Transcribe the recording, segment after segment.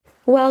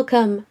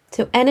Welcome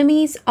to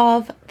Enemies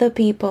of the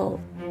People,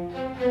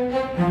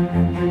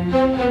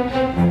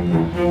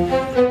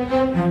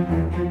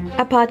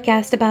 a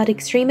podcast about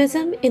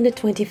extremism in the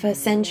 21st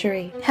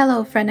century.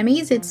 Hello,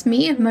 frenemies, it's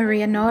me,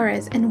 Maria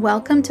Norris, and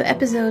welcome to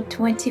episode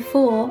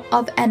 24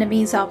 of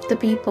Enemies of the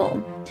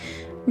People.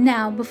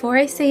 Now, before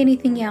I say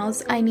anything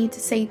else, I need to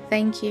say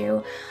thank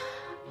you.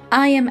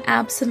 I am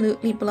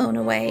absolutely blown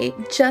away.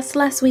 Just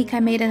last week,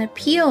 I made an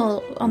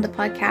appeal on the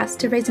podcast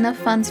to raise enough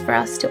funds for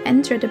us to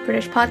enter the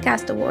British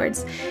Podcast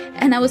Awards,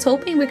 and I was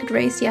hoping we could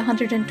raise the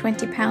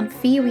 £120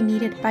 fee we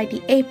needed by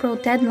the April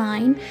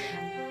deadline,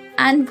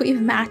 and we've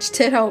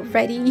matched it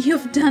already.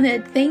 You've done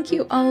it. Thank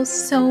you all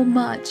so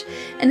much,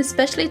 and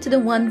especially to the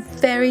one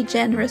very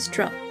generous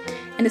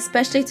donor,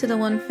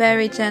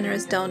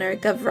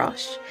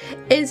 Gavroche.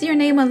 Is your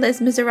name a Les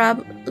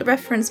Miserables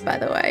reference, by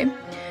the way?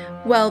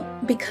 Well,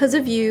 because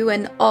of you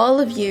and all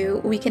of you,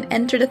 we can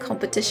enter the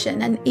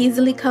competition and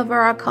easily cover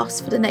our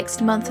costs for the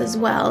next month as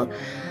well.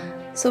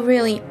 So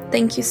really,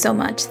 thank you so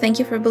much. Thank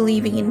you for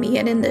believing in me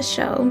and in this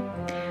show.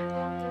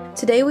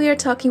 Today we are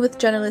talking with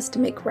journalist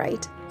Mick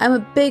Wright. I'm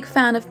a big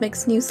fan of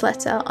Mick's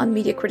newsletter on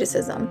media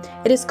criticism.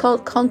 It is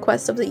called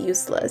Conquest of the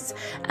Useless.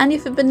 And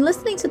if you've been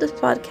listening to this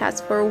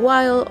podcast for a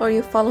while or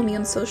you follow me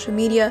on social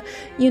media,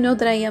 you know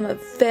that I am a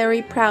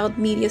very proud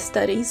media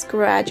studies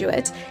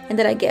graduate and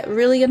that I get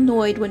really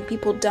annoyed when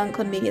people dunk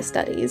on media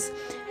studies.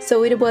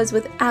 So it was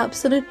with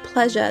absolute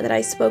pleasure that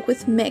I spoke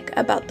with Mick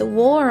about the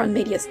war on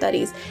media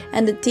studies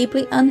and the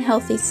deeply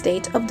unhealthy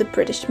state of the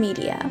British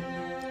media.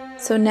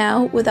 So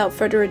now, without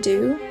further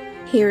ado,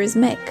 here is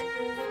Mick.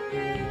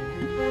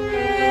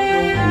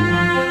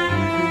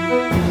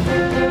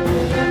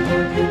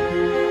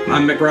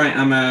 I'm Mick Wright.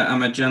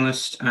 I'm a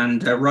journalist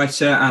and a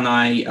writer, and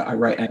I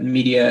write a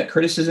media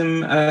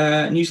criticism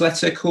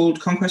newsletter called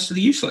Conquest of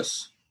the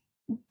Useless.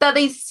 That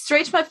leads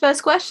straight to my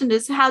first question: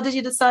 is how did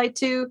you decide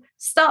to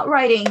start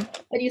writing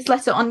a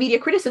newsletter on media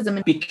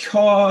criticism?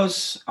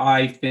 Because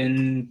I've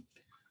been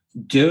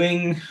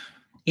doing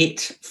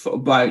it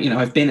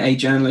I've been a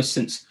journalist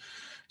since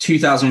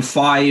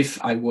 2005.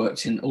 I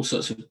worked in all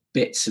sorts of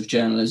bits of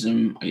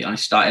journalism. I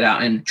started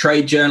out in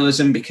trade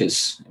journalism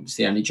because it was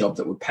the only job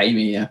that would pay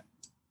me a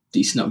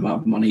decent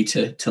amount of money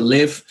to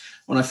live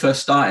when I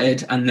first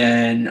started. And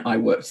then I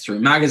worked through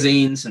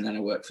magazines, and then I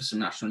worked for some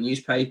national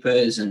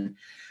newspapers. And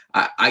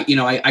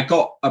I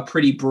got a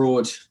pretty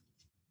broad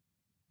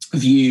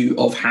view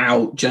of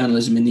how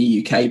journalism in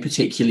the UK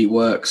particularly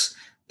works,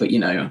 but,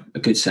 a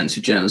good sense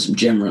of journalism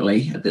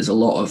generally. There's a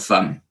lot of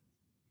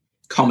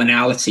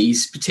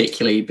commonalities,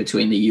 particularly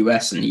between the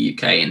US and the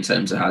UK in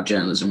terms of how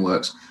journalism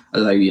works,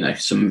 although,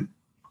 some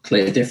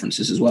clear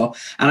differences as well.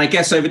 And I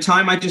guess over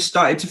time, I just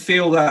started to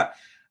feel that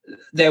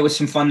there were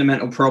some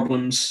fundamental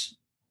problems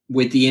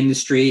with the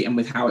industry and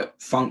with how it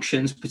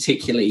functions,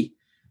 particularly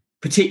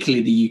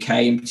the UK,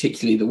 and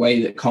particularly the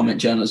way that comment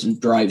journalism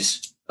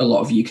drives a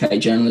lot of UK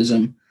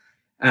journalism.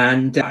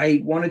 And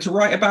I wanted to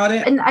write about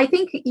it. And I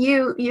think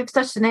you've hit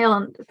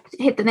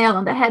the nail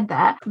on the head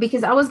there,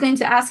 because I was going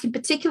to ask in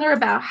particular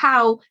about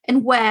how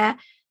and where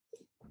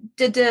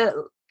did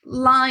the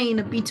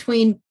line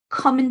between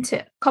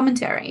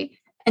commentary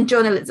and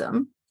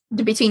journalism,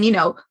 between,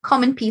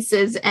 comment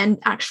pieces and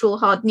actual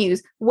hard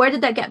news, where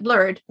did that get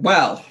blurred?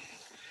 Well,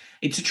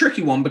 it's a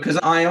tricky one, because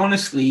I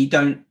honestly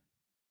don't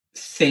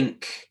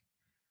think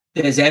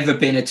there's ever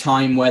been a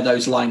time where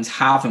those lines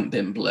haven't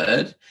been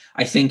blurred.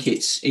 I think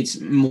it's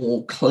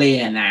more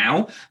clear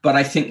now, but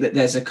I think that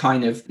there's a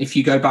kind of, if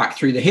you go back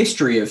through the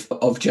history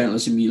of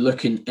journalism, you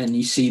look and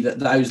you see that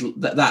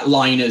that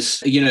line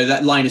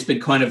has been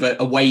kind of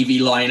a wavy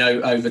line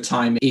over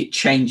time. It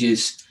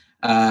changes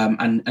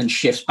and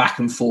shifts back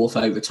and forth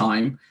over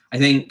time. I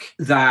think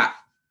that,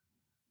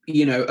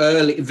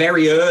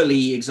 very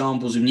early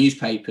examples of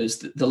newspapers,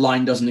 the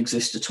line doesn't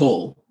exist at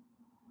all.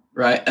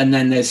 Right. And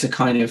then there's a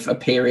kind of a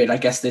period, I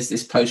guess there's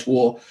this post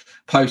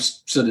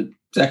sort of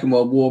Second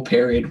World War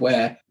period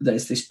where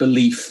there's this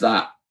belief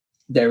that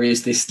there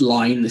is this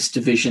line, this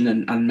division,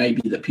 and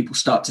maybe that people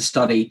start to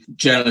study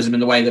journalism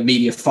and the way the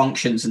media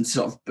functions and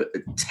sort of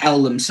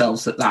tell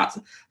themselves that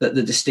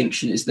the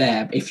distinction is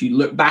there. If you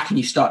look back and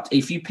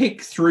if you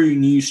pick through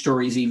news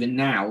stories even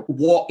now,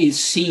 what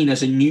is seen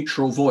as a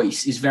neutral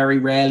voice is very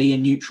rarely a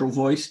neutral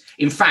voice.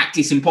 In fact,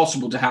 it's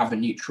impossible to have a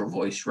neutral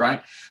voice,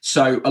 right?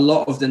 So a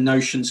lot of the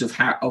notions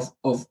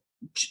of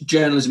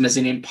journalism as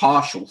an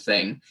impartial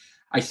thing,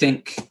 I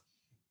think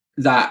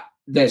that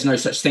there's no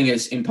such thing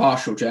as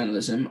impartial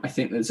journalism. I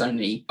think there's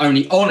only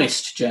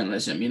honest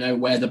journalism,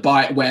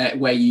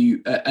 where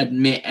you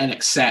admit and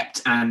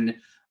accept and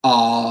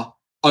are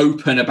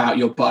open about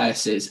your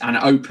biases and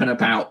open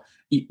about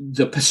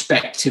the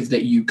perspective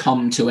that you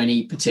come to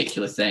any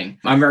particular thing.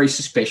 I'm very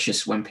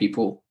suspicious when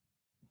people,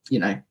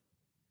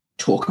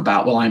 talk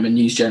about, well, I'm a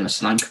news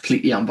journalist and I'm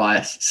completely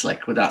unbiased. It's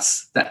like, well,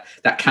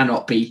 that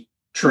cannot be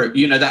true.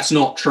 That's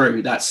not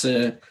true. That's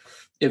a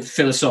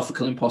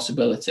philosophical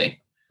impossibility.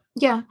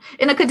 Yeah.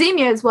 In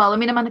academia as well. I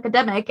mean, I'm an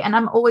academic and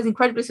I'm always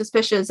incredibly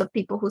suspicious of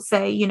people who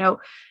say,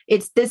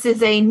 this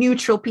is a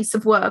neutral piece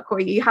of work, or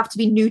you have to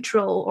be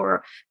neutral,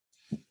 or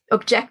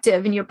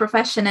objective in your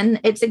profession.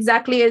 And it's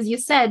exactly as you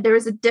said, there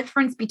is a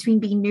difference between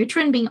being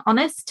neutral and being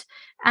honest.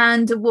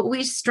 And what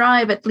we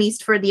strive, at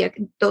least for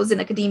those in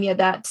academia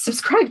that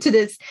subscribe to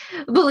this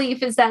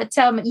belief, is that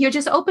you're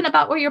just open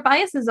about where your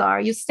biases are.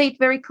 You state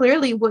very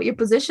clearly what your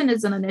position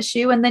is on an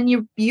issue, and then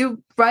you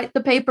write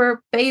the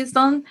paper based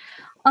on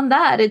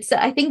that.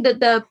 I think that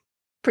the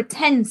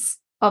pretense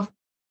of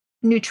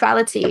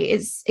neutrality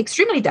is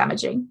extremely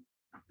damaging.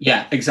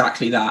 Yeah,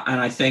 exactly that. And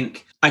I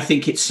think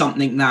it's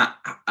something that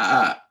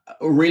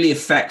really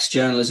affects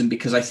journalism,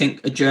 because I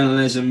think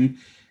journalism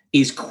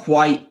is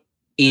quite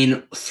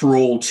in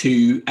thrall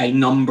to a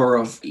number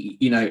of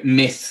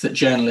myths that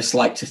journalists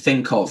like to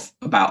think of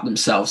about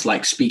themselves,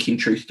 like speaking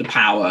truth to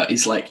power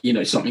is like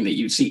something that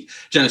you see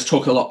journalists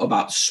talk a lot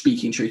about,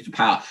 speaking truth to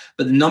power,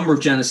 but the number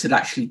of journalists that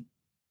actually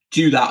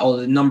do that, or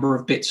the number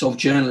of bits of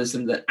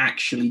journalism that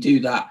actually do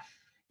that,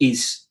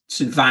 is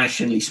sort of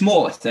vanishingly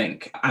small, I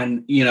think.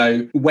 And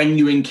when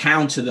you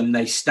encounter them,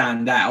 they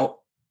stand out,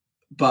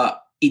 but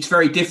it's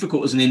very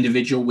difficult as an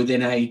individual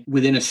within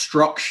a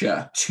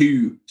structure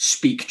to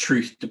speak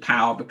truth to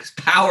power, because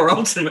power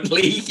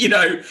ultimately,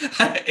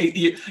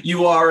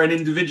 you are an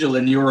individual,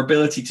 and your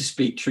ability to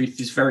speak truth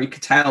is very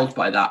curtailed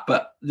by that.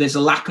 But there's a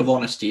lack of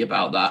honesty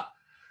about that.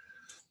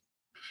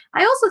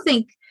 I also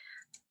think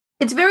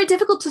it's very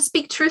difficult to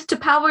speak truth to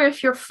power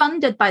if you're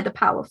funded by the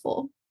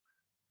powerful.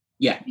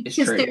 Yeah, it's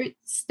because true.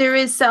 There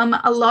is a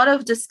lot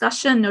of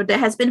discussion, or there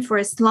has been for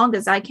as long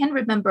as I can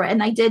remember.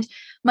 And I did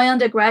my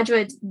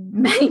undergraduate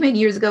many, many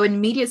years ago in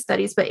media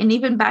studies, but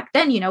even back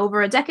then,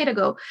 over a decade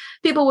ago,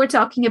 people were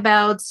talking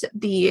about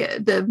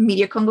the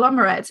media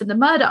conglomerates and the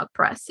Murdoch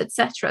press,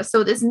 etc.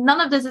 So none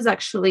of this is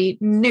actually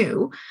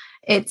new.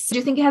 Do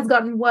you think it has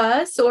gotten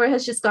worse, or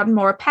has just gotten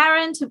more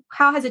apparent?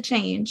 How has it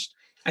changed?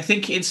 I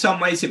think in some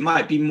ways it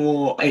might be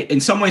more.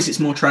 In some ways, it's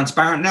more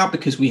transparent now,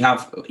 because we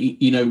have,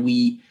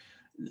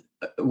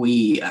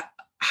 we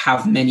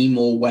have many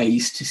more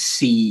ways to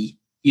see,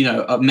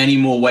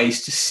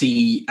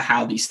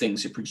 how these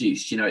things are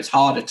produced. It's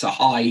harder to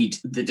hide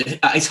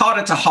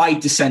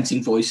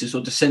dissenting voices,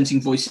 or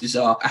dissenting voices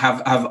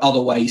have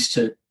other ways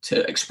to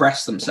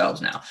express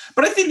themselves now.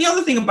 But I think the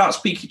other thing about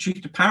speaking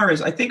truth to power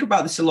is, I think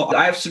about this a lot.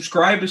 I have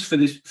subscribers for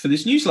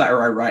this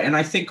newsletter I write, and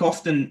I think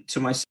often to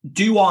myself,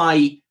 do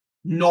I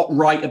not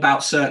write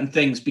about certain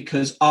things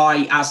because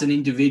I, as an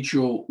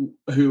individual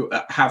who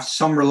have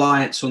some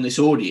reliance on this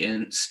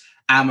audience,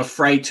 am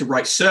afraid to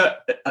write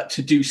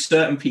to do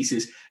certain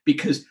pieces,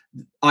 because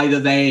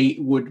either they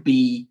would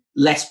be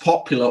less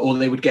popular or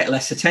they would get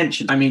less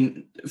attention. I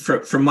mean,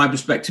 from my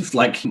perspective,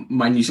 like,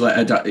 my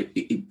newsletter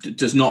it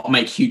does not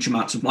make huge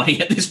amounts of money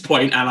at this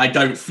point, and I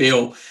don't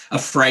feel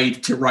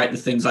afraid to write the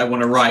things I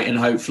want to write, and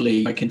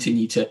hopefully I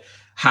continue to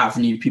have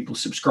new people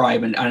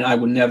subscribe, and I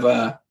will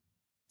never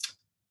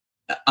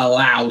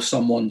allow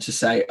someone to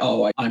say,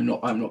 oh, I'm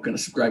not going to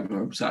subscribe.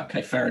 So,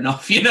 okay, fair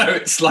enough.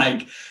 It's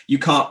like, you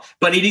can't,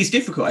 but it is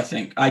difficult.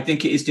 I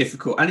think it is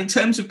difficult. And in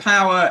terms of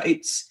power,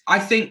 I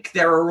think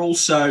there are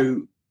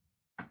also,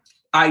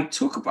 I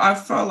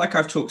feel like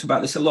I've talked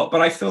about this a lot,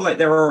 but I feel like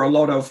there are a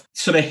lot of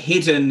sort of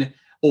hidden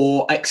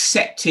or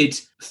accepted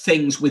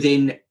things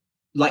within,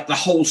 like, the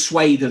whole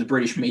swathe of the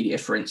British media,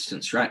 for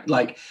instance, right?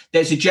 Like,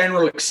 there's a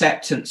general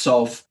acceptance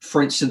of,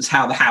 for instance,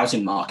 how the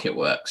housing market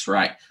works,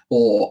 right?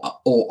 Or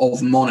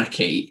of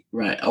monarchy,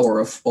 right? Or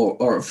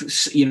of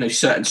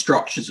certain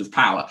structures of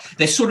power.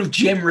 They're sort of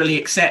generally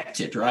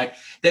accepted, right?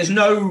 There's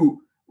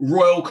no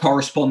royal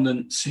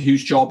correspondents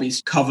whose job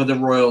is cover the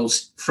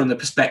royals from the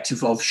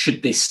perspective of,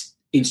 should this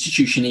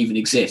institution even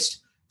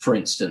exist, for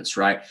instance,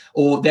 right?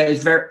 Or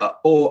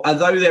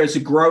although there's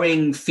a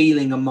growing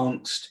feeling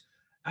amongst,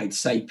 I'd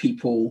say,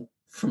 people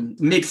from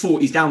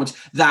mid-40s downwards,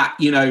 that,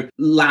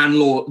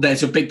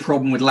 there's a big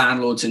problem with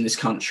landlords in this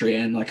country,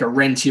 and like a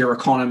rentier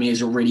economy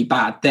is a really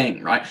bad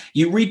thing, right?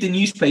 You read the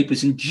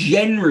newspapers, and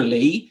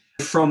generally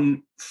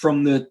from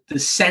the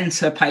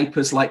centre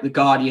papers like The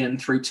Guardian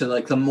through to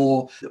like the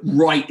more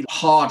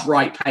hard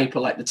right paper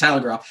like The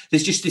Telegraph,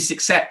 there's just this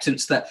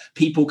acceptance that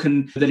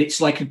that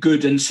it's like a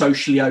good and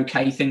socially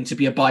okay thing to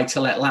be a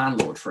buy-to-let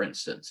landlord, for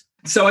instance.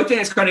 So I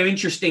think it's kind of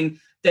interesting.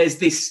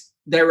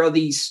 There are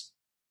these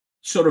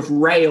sort of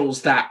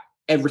rails that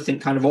everything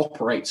kind of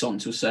operates on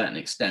to a certain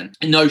extent,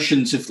 and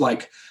notions of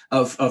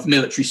of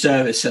military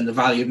service and the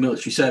value of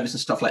military service and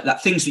stuff like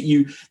that, things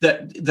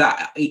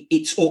that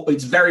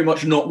it's very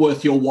much not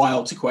worth your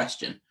while to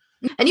question.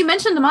 And you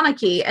mentioned the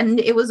monarchy, and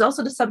it was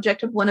also the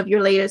subject of one of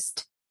your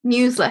latest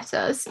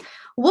newsletters.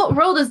 What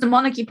role does the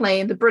monarchy play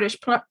in the British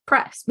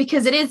press?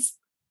 Because it is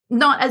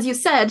not, as you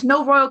said,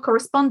 no royal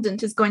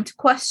correspondent is going to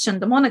question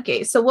the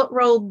monarchy. So what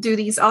role do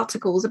these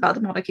articles about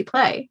the monarchy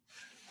play?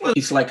 Well,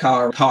 it's like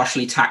our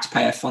partially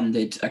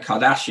taxpayer-funded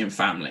Kardashian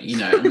family,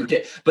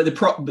 but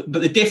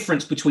the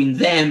difference between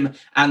them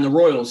and the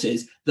royals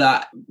is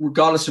that,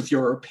 regardless of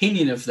your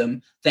opinion of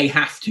them, they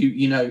have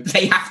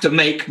to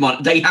make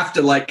money. They have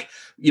to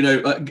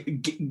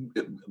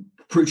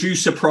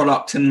produce a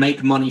product and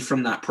make money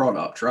from that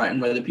product, right?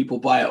 And whether people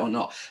buy it or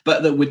not.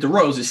 But with the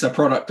royals, it's a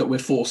product that we're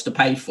forced to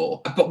pay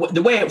for. But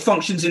the way it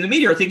functions in the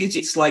media, I think, is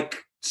it's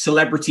like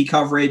celebrity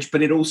coverage,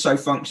 but it also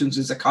functions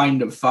as a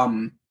kind of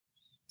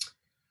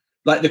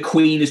like the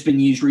Queen has been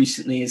used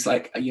recently as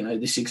like, you know,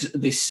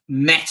 this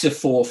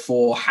metaphor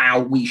for how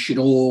we should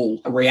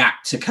all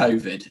react to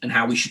COVID and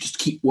how we should just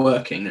keep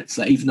working. It's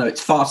like, even though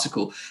it's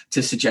farcical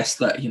to suggest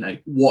that, you know,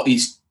 what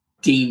is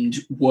deemed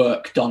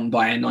work done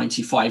by a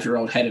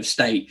 95-year-old head of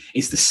state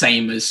is the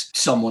same as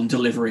someone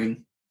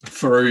delivering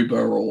for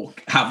Uber or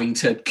having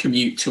to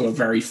commute to a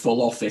very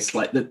full office.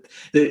 Like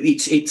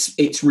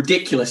it's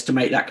ridiculous to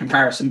make that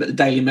comparison, but the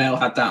Daily Mail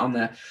had that on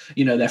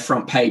their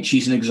front page.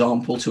 She's an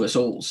example to us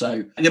all.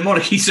 So the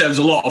monarchy serves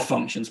a lot of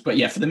functions, but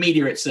yeah, for the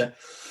media, it's a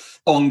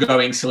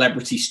ongoing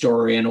celebrity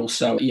story and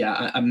also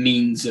a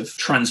means of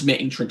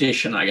transmitting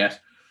tradition, I guess.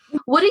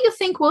 What do you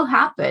think will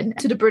happen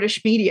to the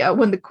British media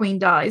when the Queen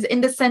dies? In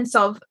the sense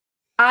of,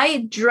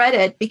 I dread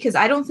it because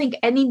I don't think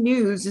any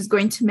news is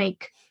going to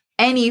make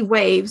any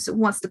waves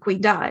once the Queen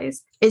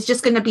dies. It's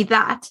just going to be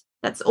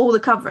that's all the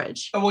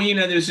coverage. Oh, well, you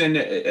know, there's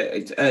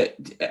a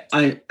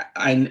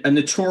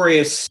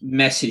notorious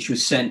message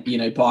was sent, you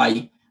know,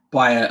 by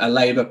a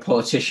Labour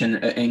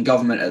politician in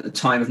government at the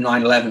time of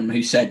 9/11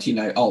 who said, you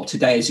know, oh,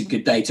 today is a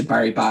good day to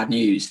bury bad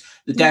news.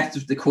 The death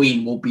of the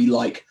Queen will be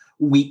like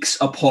weeks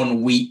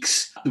upon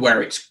weeks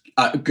where it's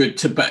good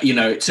to, you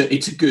know, it's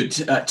a good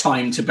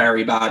time to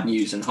bury bad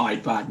news and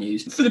hide bad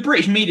news. For the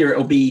British media,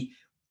 it'll be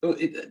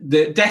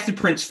the death of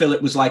Prince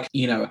Philip was like,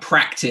 you know, a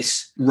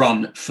practice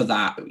run for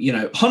that. You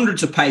know,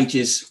 hundreds of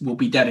pages will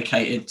be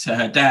dedicated to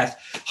her death,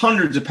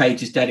 hundreds of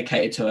pages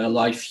dedicated to her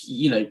life,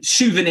 you know,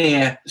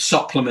 souvenir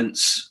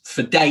supplements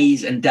for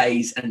days and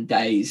days and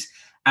days.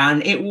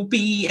 And it will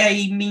be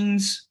a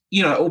means,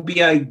 you know, it will be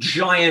a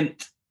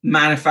giant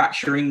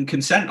manufacturing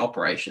consent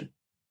operation.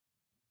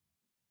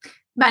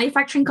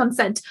 Manufacturing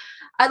consent.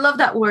 I love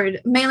that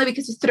word, mainly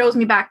because it throws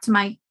me back to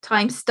my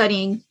time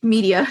studying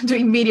media,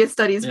 doing media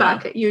studies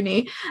back at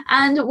uni.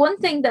 And one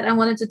thing that I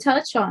wanted to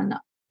touch on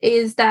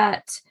is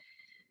that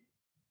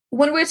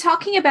when we're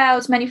talking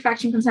about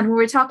manufacturing consent, when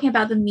we're talking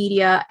about the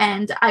media,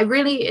 and I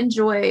really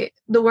enjoy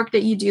the work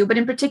that you do, but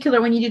in particular,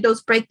 when you do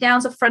those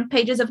breakdowns of front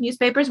pages of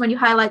newspapers, when you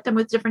highlight them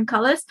with different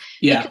colors,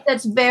 because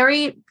that's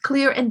very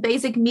clear and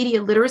basic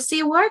media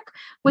literacy work,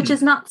 which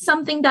is not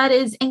something that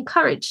is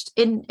encouraged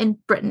in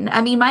Britain.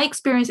 I mean, my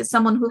experience as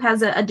someone who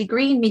has a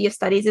degree in media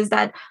studies is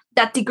that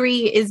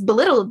degree is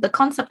belittled. The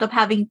concept of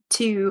having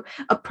to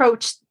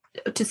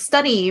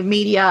study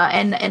media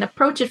and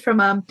approach it from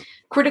a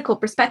critical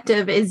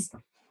perspective is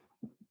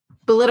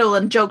belittle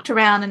and joked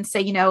around and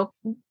say, you know,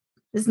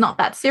 it's not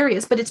that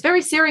serious, but it's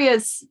very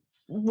serious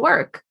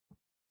work.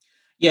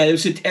 Yeah,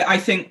 I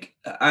think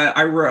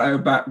I wrote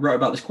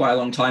about this quite a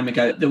long time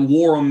ago. The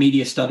war on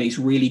media studies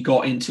really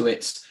got into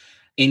its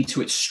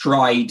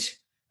stride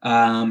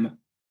in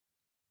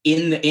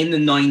the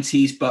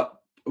 90s,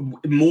 but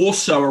more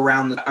so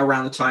around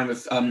the time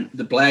of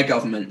the Blair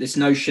government. This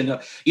notion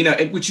of, you know,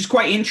 which is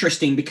quite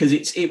interesting because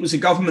it was a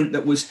government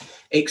that was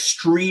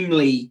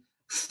extremely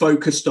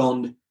focused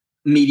on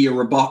media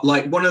rebuttal.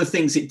 Like, one of the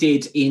things it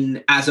did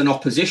as an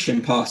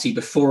opposition party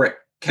before it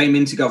came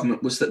into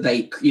government was that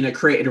they, you know,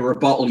 created a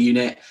rebuttal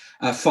unit,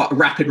 a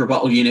rapid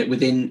rebuttal unit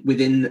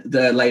within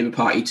the Labour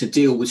Party to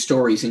deal with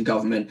stories in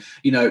government.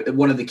 You know,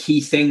 one of the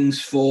key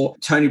things for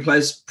Tony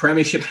Blair's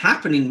premiership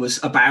happening was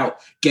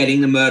about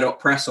getting the Murdoch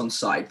press on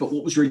side. But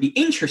what was really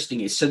interesting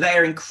is, so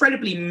they're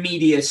incredibly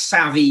media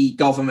savvy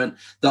government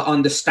that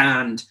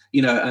understand,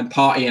 you know, and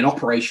party and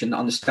operation that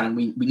understand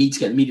we need to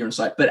get the media on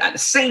side. But at the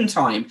same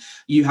time,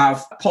 you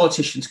have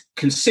politicians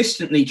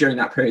consistently during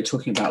that period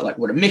talking about like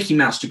what a Mickey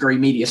Mouse degree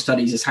media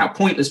studies is, how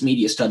pointless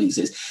media studies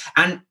is.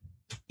 And,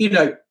 you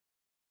know,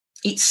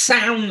 it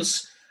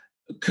sounds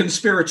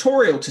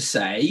conspiratorial to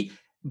say,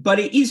 but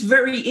it is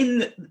very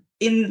in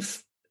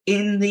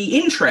the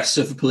interests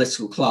of the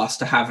political class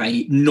to have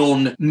a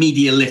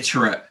non-media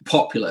literate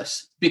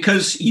populace,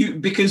 because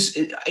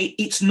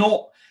it's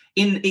not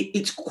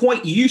it's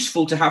quite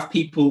useful to have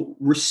people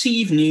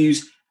receive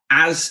news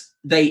as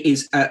they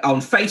is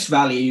on face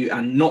value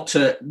and not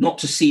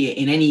to see it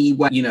in any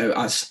way, you know,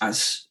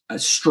 as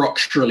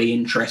structurally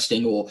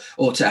interesting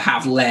or to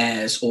have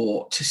layers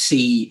or to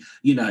see,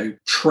 you know,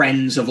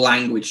 trends of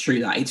language through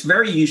that. It's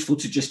very useful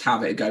to just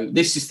have it go,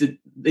 this is the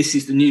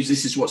news,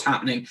 this is what's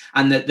happening,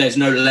 and that there's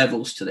no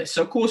levels to this.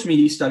 So of course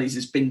media studies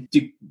has been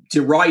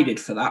derided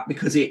for that,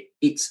 because it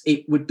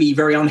would be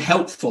very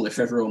unhelpful if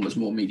everyone was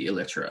more media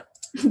literate.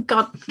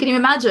 God, can you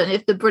imagine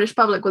if the British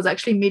public was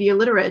actually media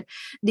literate?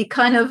 The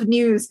kind of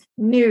news,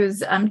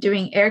 I'm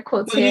doing air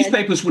quotes here.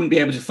 Newspapers wouldn't be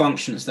able to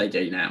function as they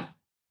do now.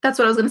 That's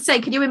what I was going to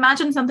say. Could you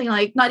imagine something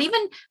like, not even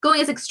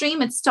going as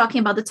extreme as talking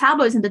about the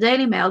tabloids and the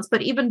Daily Mails,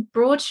 but even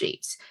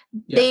broadsheets?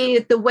 Yeah.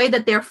 The way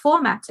that they're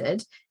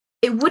formatted,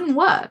 it wouldn't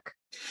work.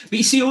 But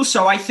you see,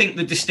 also, I think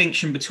the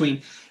distinction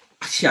between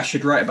See, I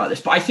should write about this,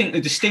 but I think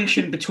the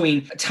distinction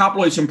between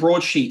tabloids and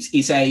broadsheets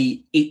is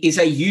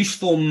a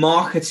useful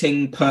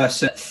marketing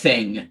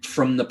thing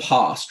from the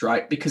past,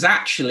 right? Because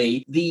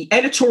actually, the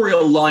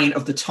editorial line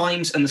of the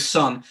Times and the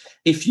Sun,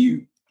 if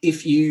you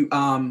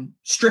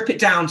strip it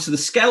down to the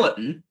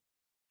skeleton,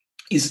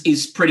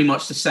 is pretty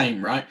much the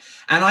same, right?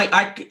 And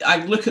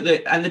I look at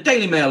the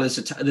Daily Mail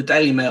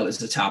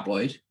is a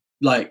tabloid.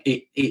 Like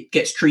it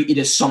gets treated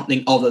as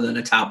something other than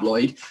a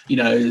tabloid,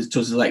 it's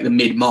sort of like the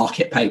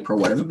mid-market paper or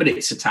whatever, but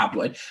it's a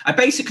tabloid. I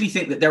basically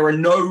think that there are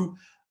no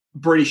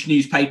British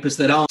newspapers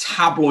that are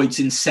tabloids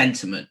in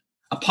sentiment,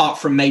 apart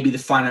from maybe the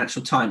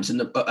Financial Times. And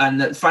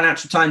the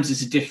Financial Times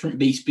is a different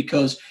beast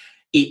because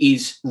it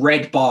is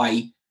read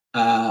by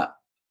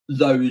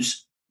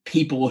those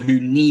people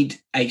who need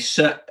a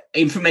certain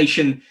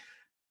information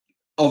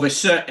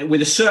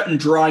with a certain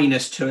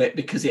dryness to it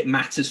because it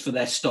matters for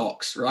their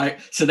stocks,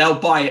 right? So they'll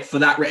buy it for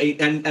that rate.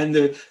 And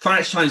the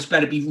Financial Times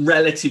better be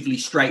relatively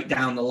straight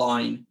down the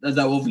line,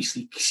 although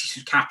obviously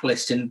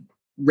capitalist and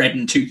red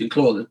and tooth and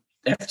claw, the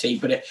FT,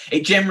 but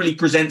it generally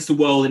presents the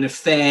world in a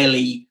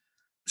fairly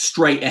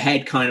straight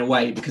ahead kind of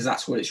way because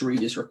that's what its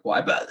readers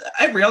require. But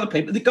every other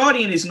paper, The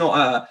Guardian is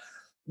not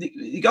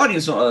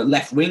a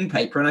left-wing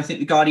paper, and I think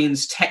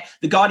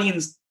The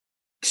Guardian's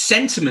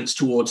sentiments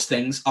towards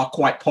things are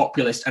quite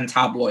populist and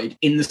tabloid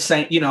in the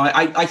same,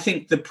 I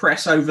think the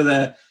press over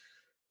the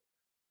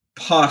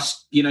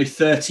past,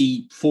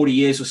 30, 40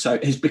 years or so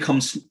has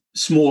become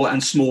smaller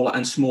and smaller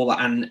and smaller.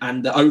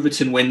 And the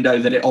Overton window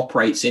that it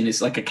operates in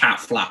is like a cat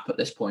flap at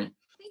this point.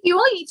 You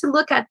only need to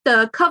look at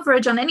the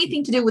coverage on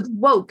anything to do with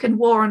woke and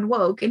war on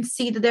woke and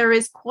see that there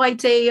is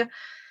quite a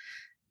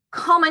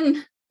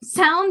common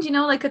sound,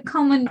 like a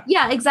common,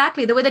 yeah,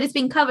 exactly. The way that it's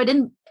being covered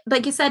in,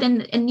 like you said,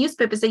 in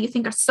newspapers that you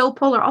think are so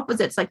polar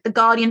opposites, like The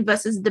Guardian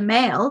versus The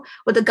Mail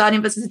or The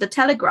Guardian versus The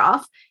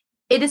Telegraph,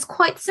 it is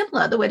quite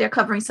similar the way they're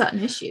covering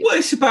certain issues. Well,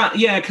 it's about,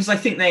 because I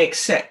think they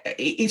accept,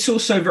 it's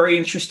also very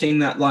interesting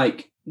that not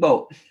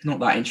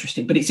that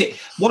interesting, but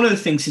one of the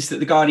things is that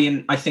The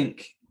Guardian, I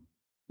think,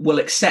 will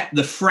accept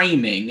the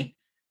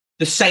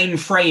same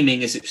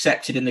framing is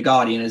accepted in The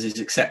Guardian as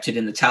is accepted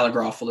in The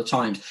Telegraph or The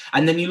Times.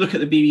 And then you look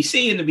at the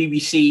BBC, and the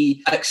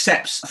BBC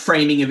accepts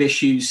framing of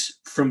issues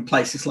from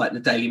places like the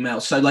Daily Mail.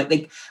 So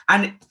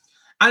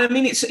I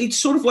mean, it's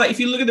sort of like, if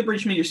you look at the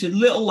British media, it's a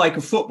little like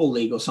a football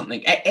league or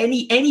something.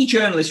 Any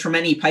journalist from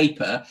any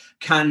paper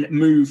can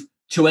move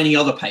to any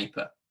other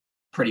paper,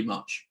 pretty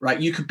much, right?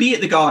 You could be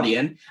at The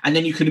Guardian and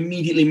then you could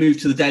immediately move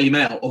to the Daily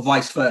Mail or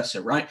vice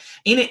versa, right?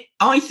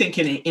 I think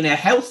in a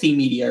healthy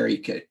media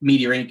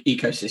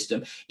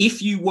ecosystem,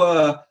 if you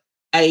were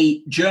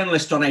a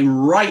journalist on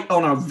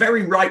a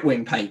very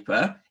right-wing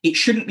paper, it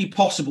shouldn't be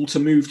possible to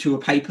move to a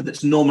paper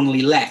that's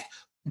nominally left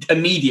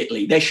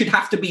immediately. There should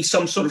have to be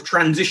some sort of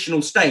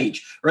transitional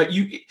stage, right?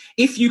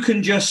 If you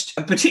can just,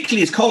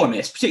 particularly as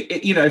columnists,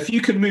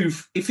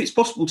 if it's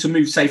possible to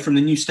move, say, from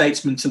the New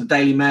Statesman to the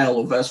Daily Mail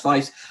or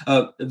vice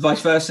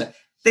versa,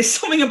 there's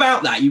something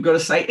about that you've got to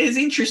say is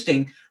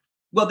interesting.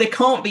 Well, there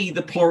can't be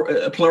the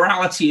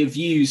plurality of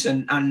views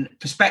and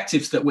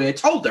perspectives that we're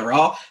told there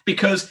are,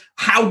 because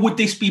how would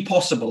this be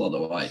possible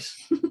otherwise?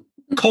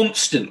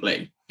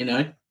 Constantly,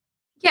 Yeah,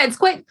 it's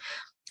quite...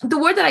 The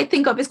word that I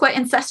think of is quite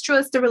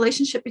incestuous, the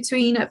relationship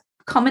between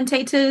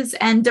commentators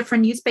and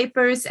different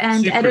newspapers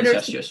and super editors.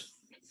 Incestuous.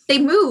 They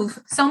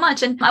move so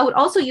much. And I would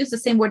also use the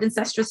same word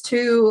incestuous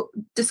to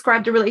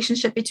describe the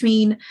relationship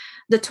between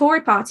the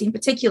Tory party in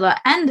particular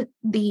and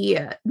the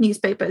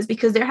newspapers,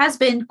 because there has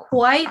been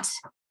quite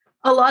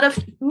a lot of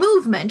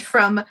movement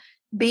from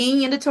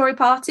being in the Tory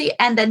party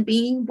and then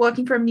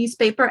working for a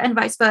newspaper and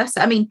vice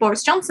versa. I mean,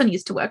 Boris Johnson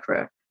used to work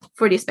for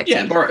the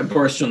Spectator. Yeah,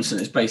 Boris Johnson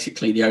is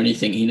basically the only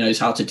thing he knows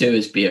how to do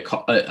is be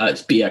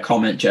a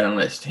comment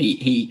journalist.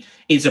 He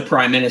is a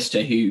prime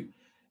minister who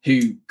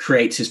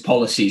creates his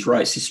policies,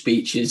 writes his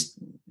speeches,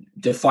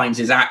 defines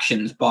his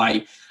actions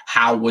by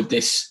how would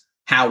this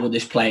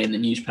play in the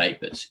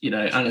newspapers, And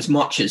as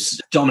much as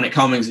Dominic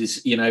Cummings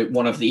is,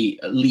 one of the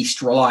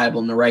least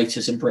reliable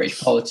narrators in British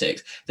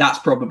politics, that's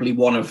probably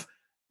one of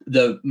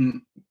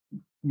the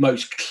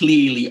most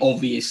clearly,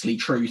 obviously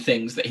true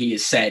things that he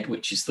has said,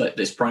 which is that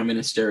this prime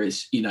minister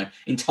is,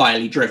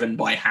 entirely driven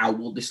by how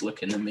will this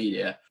look in the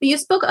media. You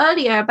spoke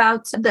earlier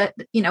about the,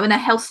 in a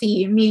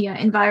healthy media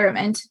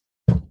environment,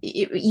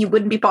 you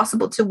wouldn't be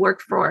possible to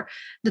work for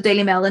the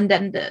Daily Mail and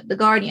then the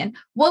Guardian.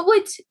 What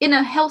would, in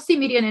a healthy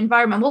media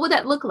environment, what would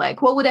that look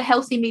like? What would a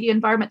healthy media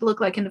environment look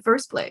like in the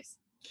first place?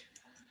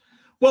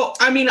 Well,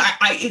 I mean,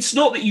 it's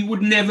not that you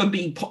would never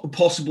be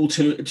possible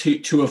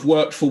to have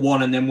worked for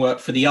one and then work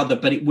for the other,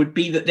 but it would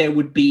be that there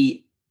would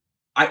be,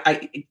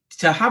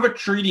 to have a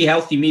truly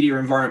healthy media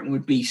environment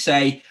would be,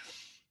 say,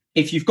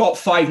 if you've got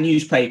 5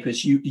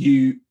 newspapers,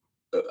 you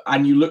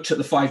looked at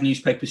the 5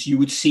 newspapers, you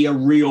would see a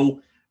real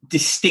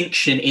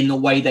distinction in the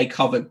way they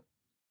covered,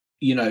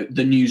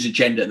 the news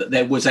agenda. That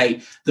there was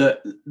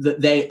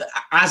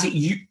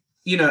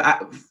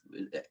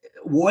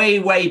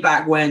way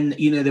back when,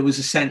 there was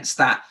a sense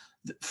that,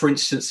 for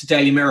instance, the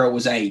Daily Mirror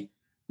was a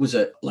was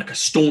a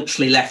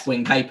staunchly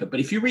left-wing paper. But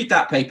if you read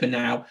that paper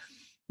now,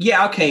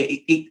 yeah,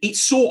 okay, it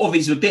sort of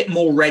is a bit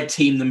more red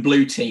team than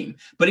blue team.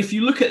 But if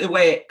you look at the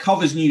way it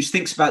covers news,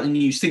 thinks about the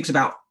news, thinks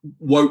about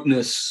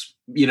wokeness,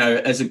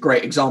 as a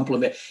great example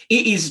of it,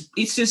 it's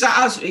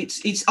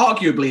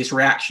arguably as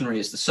reactionary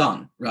as the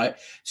Sun, right?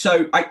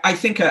 So I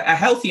think a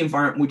healthy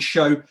environment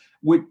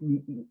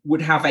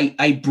would have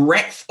a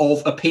breadth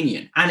of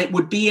opinion, and it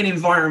would be an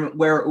environment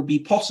where it would be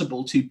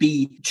possible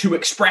to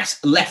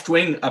express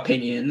left-wing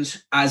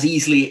opinions as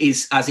easily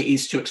as it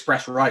is to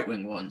express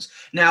right-wing ones.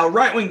 Now,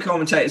 right-wing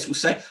commentators will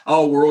say,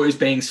 oh, we're always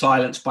being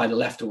silenced by the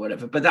left or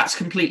whatever, but that's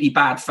completely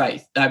bad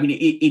faith. I mean,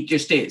 it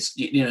just is.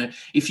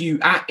 If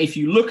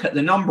you look at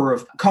the number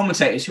of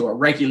commentators who are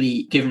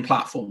regularly given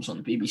platforms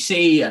on the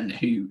BBC and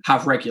who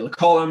have regular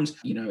columns,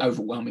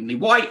 overwhelmingly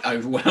white,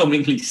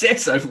 overwhelmingly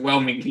cis,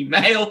 overwhelmingly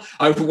male,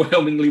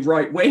 overwhelmingly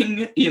right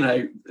wing,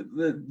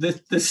 the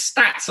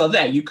stats are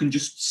there. You can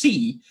just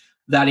see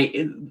that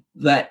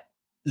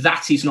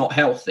that is not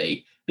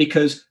healthy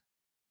because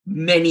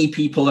many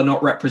people are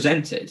not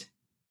represented.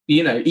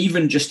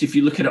 Even just if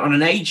you look at it on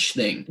an age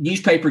thing,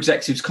 newspaper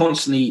executives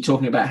constantly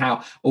talking about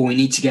how, we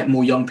need to get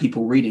more young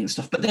people reading and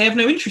stuff, but they have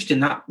no interest in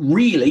that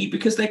really,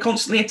 because they're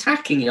constantly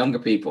attacking younger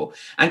people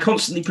and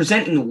constantly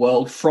presenting the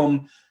world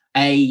from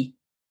a,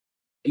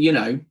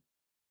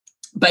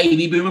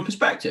 baby boomer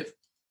perspective.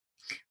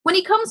 When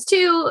it comes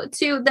to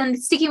then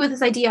sticking with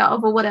this idea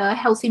of what a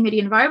healthy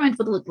media environment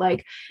would look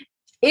like,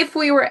 if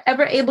we were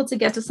ever able to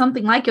get to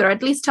something like it, or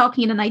at least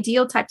talking in an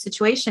ideal type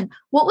situation,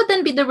 what would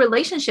then be the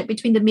relationship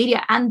between the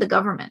media and the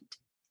government?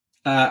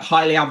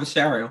 Highly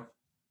adversarial.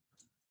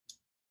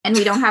 And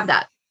we don't have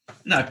that.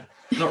 No,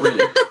 not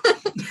really.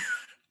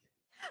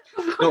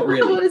 Not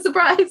really. What a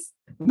surprise.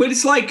 But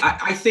it's like,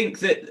 I think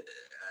that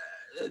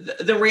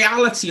the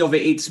reality of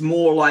it, it's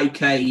more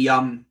like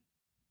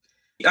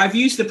I've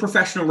used the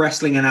professional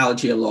wrestling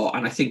analogy a lot,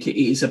 and I think it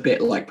is a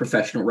bit like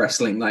professional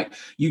wrestling. Like,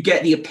 you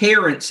get the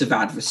appearance of an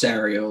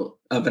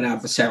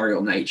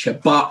adversarial nature,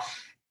 but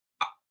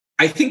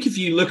I think if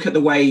you look at the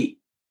way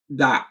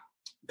that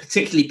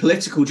particularly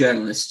political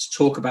journalists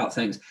talk about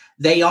things,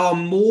 they are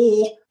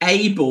more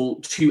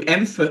able to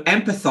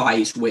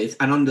empathize with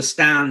and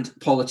understand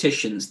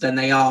politicians than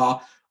they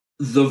are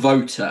the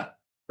voter,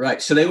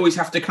 right? So they always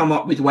have to come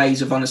up with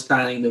ways of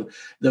understanding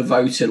the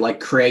voter, like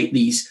create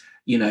these,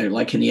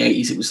 like in the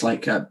 80s, it was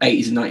like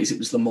 80s and 90s, it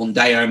was the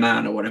Mondeo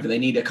man or whatever. They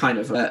need a kind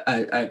of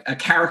a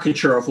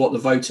caricature of what the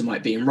voter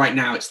might be. And right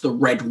now it's the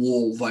red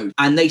wall vote.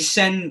 And they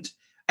send,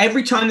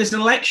 every time there's an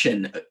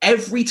election,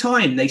 every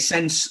time they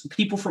send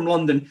people from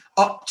London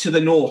up to the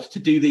north to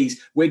do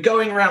these, we're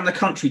going around the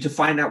country to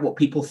find out what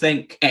people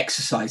think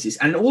exercises.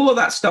 And all of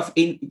that stuff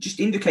just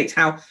indicates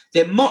how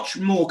they're much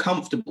more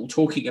comfortable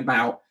talking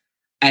about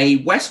a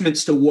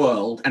Westminster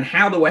world and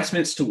how the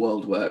Westminster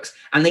world works,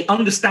 and they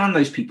understand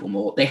those people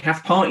more. They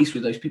have parties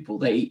with those people.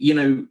 They,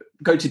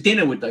 go to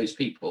dinner with those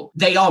people.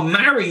 They are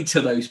married to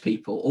those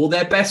people, or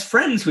they're best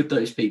friends with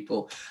those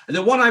people.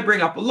 The one I bring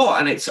up a lot,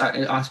 and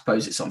I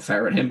suppose it's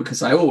unfair on him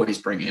because I always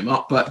bring him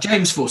up, but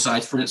James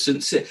Forsyth, for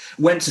instance,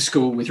 went to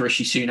school with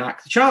Rishi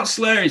Sunak, the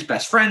Chancellor, is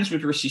best friends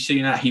with Rishi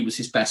Sunak. He was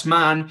his best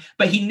man,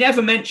 but he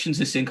never mentions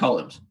this in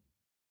columns,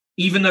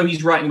 even though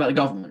he's writing about the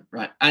government,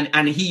 right?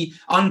 And he,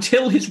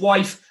 until his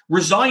wife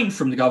resigned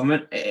from the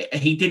government,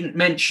 he didn't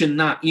mention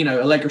that,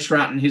 Allegra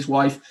Stratton, his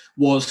wife,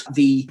 was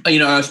the, a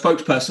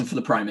spokesperson for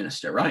the Prime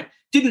Minister, right?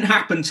 Didn't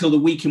happen till the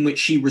week in which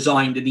she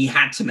resigned, and he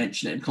had to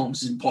mention it in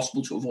columns. It's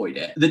impossible to avoid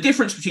it. The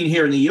difference between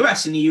here and the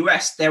US, in the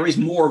US, there is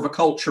more of a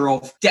culture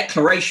of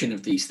declaration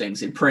of these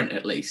things in print,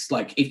 at least.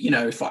 Like,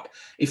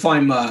 if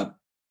I'm a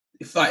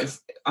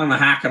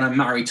hack and I'm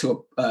married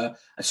to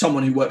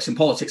someone who works in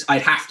politics,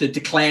 I'd have to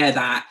declare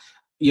that,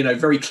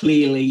 very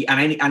clearly,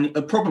 and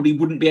probably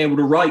wouldn't be able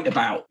to write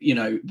about,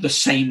 the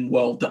same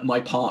world that my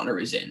partner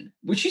is in,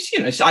 which is,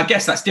 so I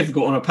guess that's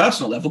difficult on a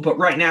personal level, but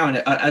right now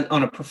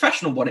on a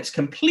professional one, it's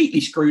completely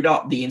screwed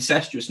up, the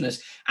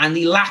incestuousness and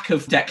the lack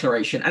of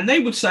declaration. And they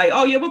would say,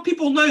 oh yeah, well,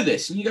 people know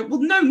this. And you go,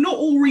 well, no, not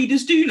all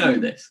readers do know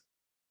this.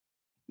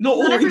 Not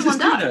all readers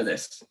do know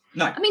this.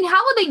 No. I mean,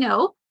 how would they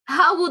know?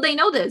 How will they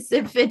know this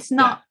if it's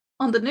not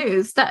on the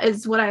news? That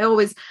is what I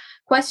always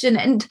question.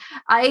 And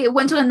I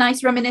went on a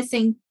nice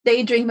reminiscing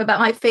daydream about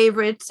my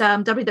favorite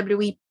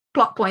WWE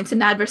plot points in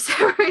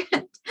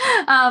Adversarial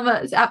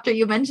after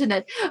you mentioned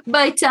it.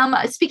 But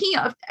speaking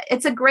of,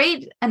 it's a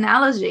great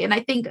analogy. And I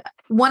think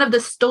one of the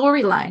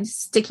storylines,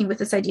 sticking with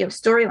this idea of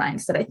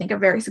storylines that I think are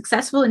very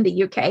successful in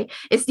the UK,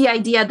 is the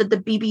idea that the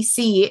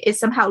BBC is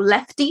somehow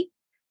lefty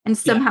and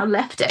somehow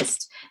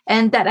leftist.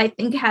 And that I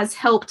think has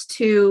helped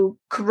to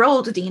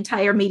corrode the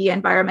entire media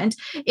environment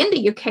in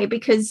the UK,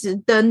 because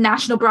the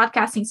National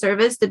Broadcasting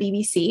Service, the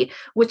BBC,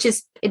 which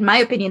is, in my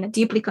opinion, a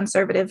deeply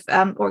conservative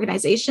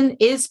organization,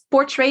 is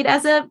portrayed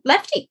as a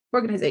lefty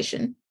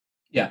organization.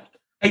 Yeah.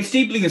 It's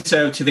deeply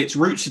conservative. Its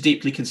roots are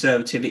deeply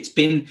conservative.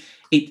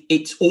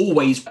 It's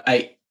always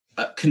a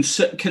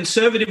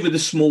conservative with a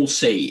small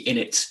c in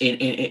its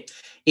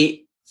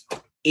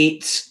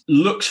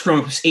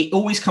it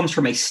always comes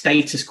from a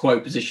status quo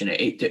position.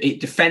 It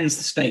defends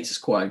the status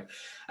quo,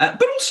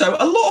 but also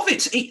a lot of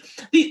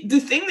the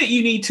thing that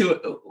you need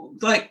to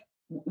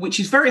which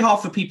is very hard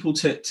for people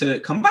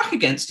to come back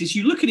against, is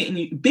you look at it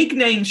and big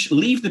names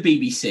leave the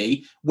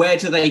BBC. Where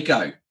do they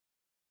go?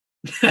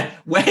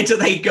 Where do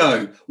they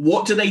go?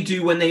 What do they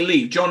do when they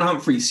leave? John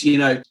Humphreys,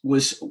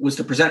 was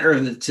the presenter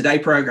of the Today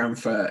programme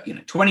for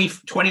 20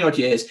 odd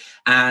years,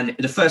 and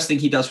the first thing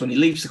he does when he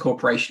leaves the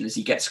corporation is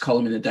he gets a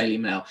column in the Daily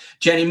Mail.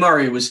 Jenny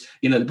Murray was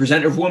the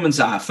presenter of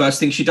Woman's Hour. First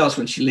thing she does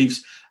when she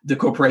leaves the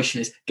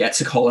corporation is gets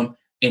a column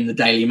in the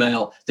Daily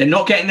Mail. They're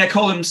not getting their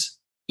columns,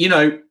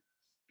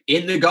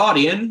 in the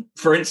Guardian,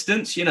 for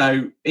instance.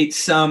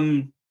 It's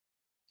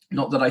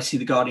not that I see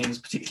the Guardian as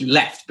particularly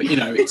left, but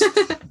it's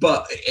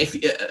but if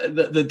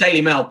the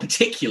Daily Mail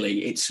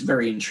particularly, it's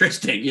very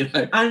interesting,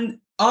 And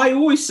I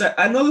always say,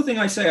 another thing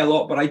I say a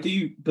lot, but I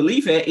do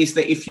believe it, is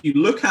that if you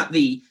look at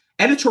the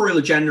editorial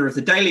agenda of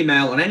the Daily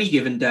Mail on any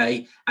given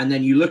day, and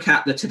then you look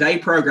at the Today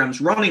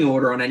programme's running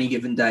order on any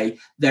given day,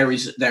 there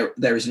is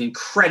an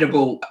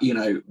incredible,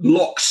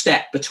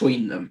 lockstep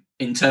between them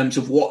in terms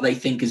of what they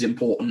think is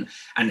important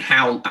and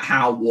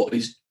how what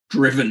is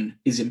driven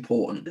is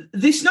important.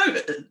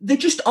 There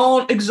just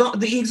aren't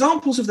the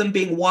examples of them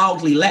being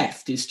wildly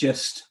left is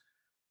just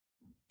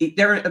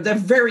they're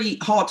very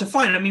hard to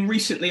find. I mean,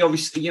 recently,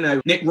 obviously,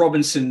 Nick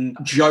Robinson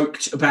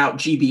joked about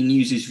GB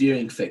News's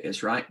viewing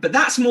figures, right? But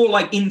that's more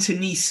like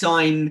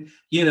internecine,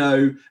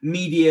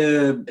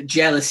 media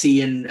jealousy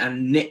and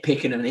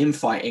nitpicking and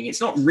infighting. It's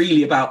not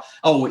really about,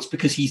 it's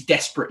because he's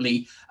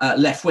desperately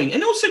left wing.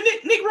 And also,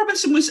 Nick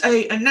Robinson was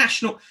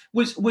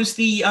was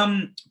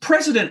the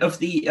president of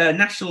the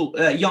National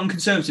Young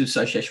Conservative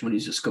Association when he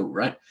was at school,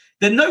 right?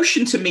 The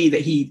notion to me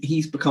that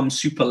he's become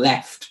super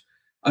left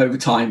over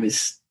time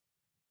is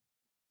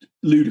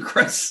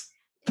ludicrous.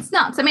 It's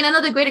nuts. I mean,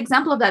 another great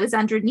example of that is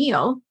Andrew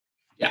Neil.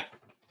 Yeah.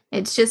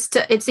 It's just,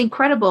 it's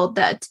incredible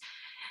that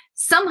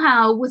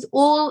somehow with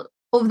all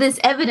of this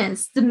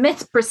evidence, the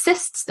myth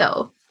persists,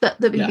 though, that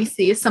the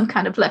BBC is some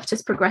kind of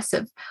leftist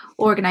progressive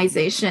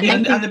organization. Yeah,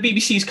 and the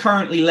BBC is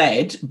currently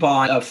led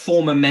by a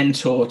former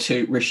mentor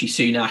to Rishi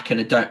Sunak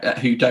and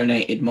who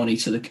donated money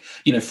to the,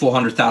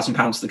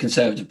 £400,000 to the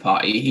Conservative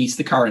Party. He's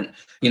the current,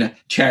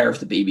 chair of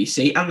the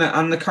BBC,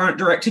 and the current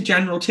Director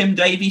General, Tim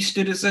Davies,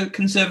 stood as a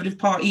Conservative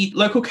Party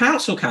local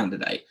council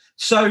candidate.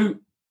 So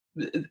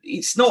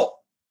it's not,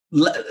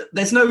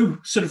 there's no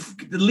sort of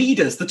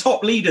the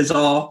top leaders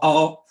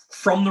are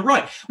from the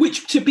right,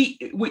 which to be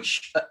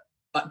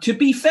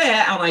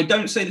fair, and I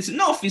don't say this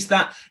enough, is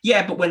that,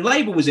 but when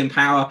Labour was in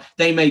power,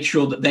 they made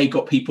sure that they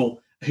got people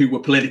who were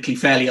politically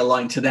fairly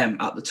aligned to them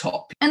at the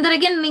top. And that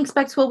again links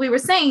back to what we were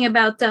saying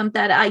about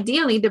that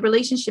ideally the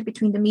relationship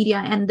between the media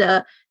and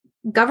the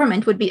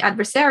government would be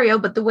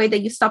adversarial, but the way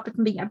that you stop it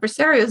from being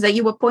adversarial is that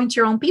you appoint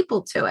your own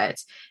people to it.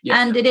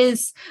 Yeah. And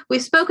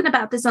we've spoken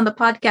about this on the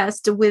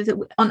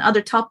podcast on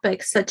other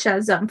topics, such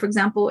as, for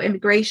example,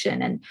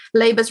 immigration and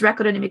Labour's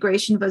record on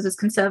immigration versus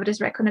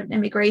Conservatives' record on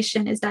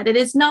immigration, is that it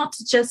is not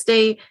just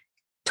a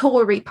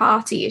Tory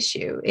party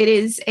issue. It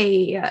is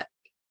a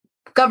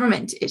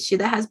government issue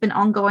that has been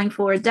ongoing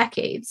for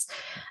decades.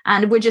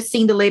 And we're just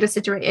seeing the latest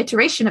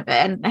iteration of it.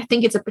 And I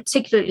think it's a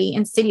particularly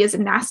insidious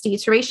and nasty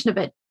iteration of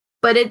it.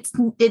 But it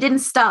didn't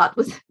start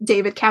with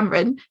David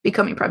Cameron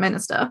becoming Prime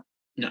Minister.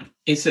 No,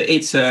 it's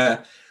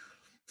a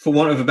for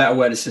want of a better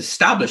word, it's an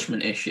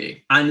establishment issue.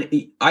 And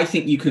I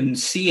think you can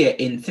see it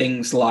in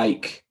things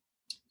like,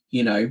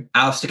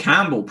 Alistair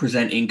Campbell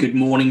presenting Good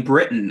Morning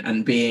Britain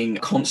and being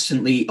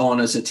constantly on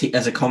as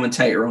a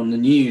commentator on the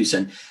news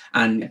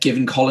and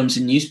giving columns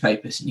in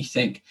newspapers. And you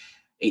think,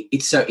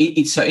 it's so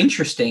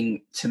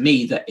interesting to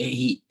me that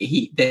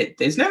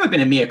there's never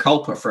been a mea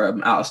culpa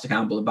from Alistair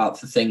Campbell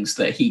about the things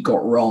that he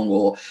got wrong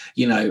or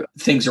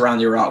things around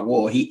the Iraq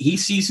War. He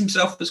sees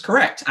himself as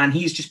correct, and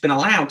he's just been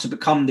allowed to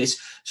become this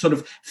sort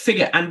of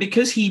figure. And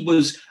because he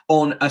was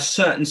on a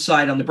certain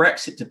side on the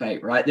Brexit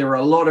debate, right, there are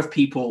a lot of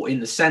people in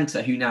the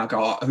centre who now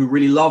who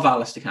really love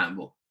Alistair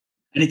Campbell.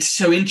 And it's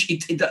so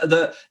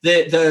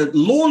the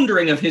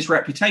laundering of his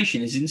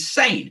reputation is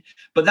insane,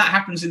 but that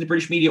happens in the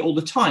British media all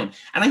the time.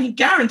 And I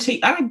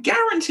guarantee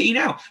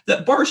now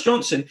that Boris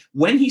Johnson,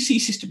 when he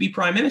ceases to be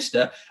Prime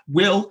Minister,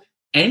 will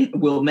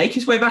make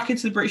his way back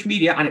into the British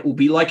media, and it will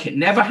be like it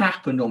never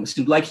happened, almost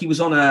like he was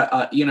on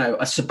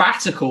a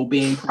sabbatical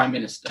being Prime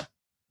Minister.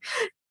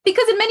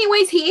 Because in many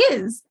ways he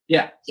is.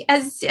 Yeah.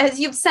 As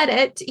you've said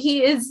it,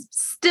 he is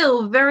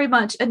still very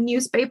much a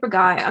newspaper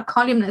guy, a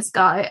columnist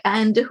guy,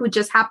 and who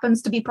just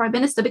happens to be Prime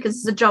Minister because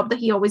it's a job that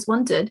he always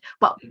wanted.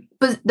 Well,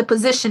 the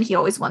position he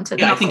always wanted.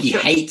 Yeah, I think he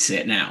hates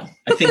it now.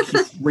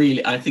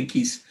 I think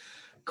he's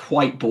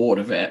quite bored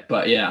of it,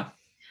 but yeah.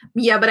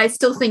 Yeah, but I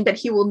still think that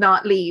he will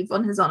not leave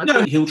on his own.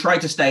 No, he'll try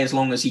to stay as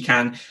long as he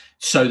can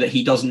so that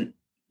he doesn't,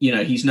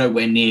 he's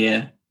nowhere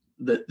near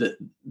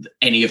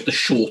any of the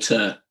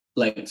shorter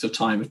lengths of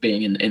time of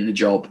being in the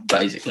job,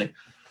 basically.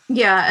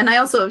 Yeah, and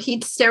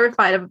he's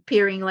terrified of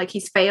appearing like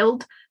he's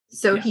failed.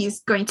 So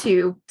he's going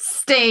to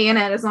stay in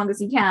it as long as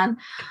he can.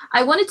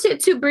 I wanted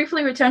to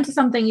briefly return to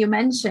something you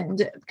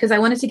mentioned, because I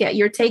wanted to get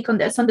your take on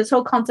this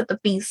whole concept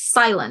of being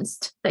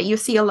silenced that you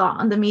see a lot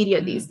on the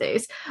media these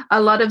days.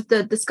 A lot of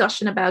the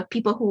discussion about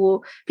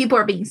people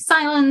are being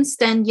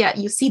silenced, and yet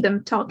you see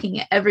them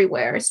talking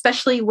everywhere,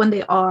 especially when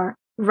they are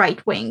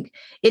right wing.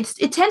 It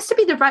tends to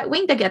be the right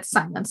wing that gets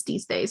silenced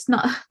these days,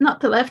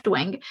 not the left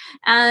wing.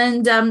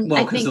 And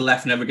because the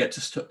left never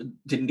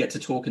didn't get to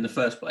talk in the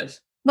first place.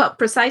 Well,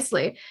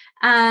 precisely.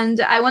 And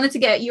I wanted to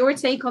get your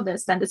take on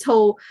this, then, this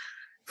whole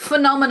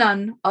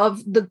phenomenon of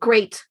the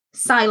great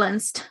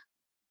silenced.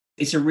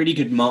 It's a really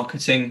good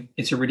marketing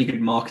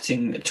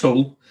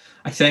tool,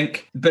 I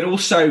think. But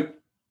also,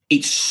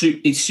 it's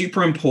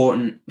super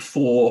important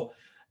for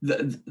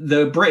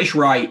the British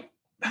right,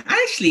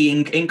 actually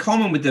in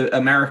common with the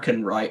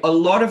American right. A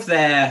lot of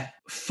their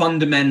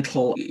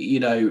fundamental,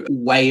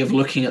 way of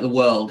looking at the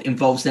world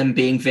involves them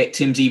being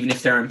victims, even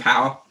if they're in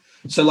power.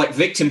 So, like,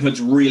 victimhood's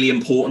really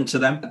important to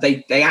them.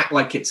 They act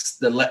like it's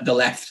the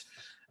left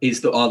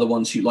are the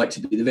ones who like to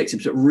be the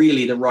victims, but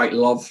really the right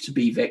love to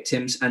be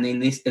victims.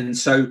 And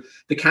so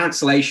the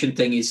cancellation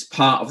thing is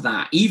part of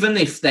that. Even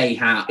if they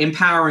have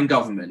empowering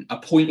government,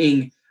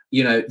 appointing,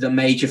 the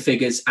major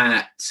figures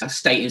at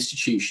state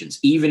institutions,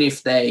 even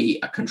if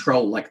they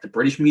control, like, the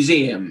British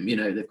Museum,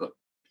 they've got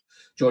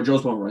George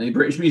Osborne running the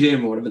British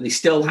Museum or whatever, they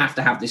still have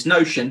to have this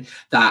notion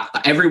that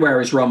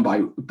everywhere is run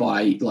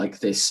by like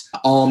this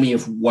army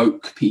of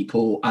woke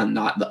people, and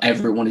that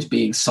everyone is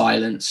being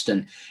silenced.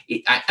 And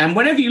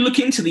whenever you look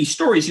into these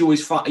stories, you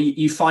always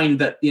find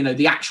that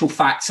the actual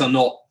facts are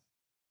not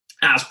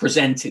as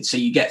presented. So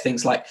you get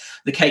things like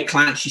the Kate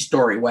Clancy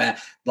story, where,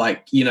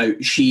 like,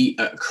 she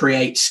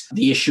creates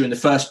the issue in the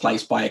first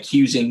place by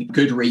accusing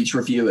Goodreads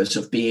reviewers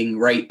of being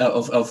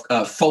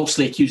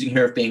falsely accusing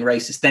her of being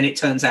racist. Then it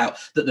turns out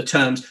that the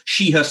terms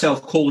she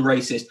herself called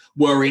racist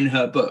were in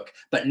her book.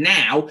 But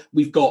now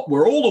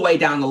we're all the way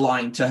down the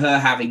line to her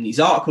having these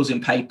articles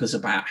in papers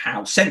about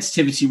how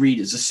sensitivity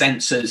readers are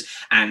censors,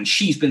 and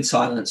she's been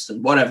silenced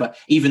and whatever,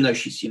 even though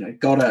she's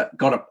got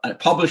a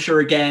publisher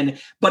again.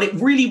 But it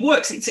really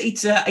works.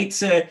 It's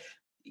a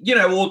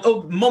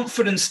or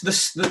Montfort and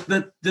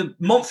the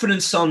Montfort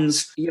and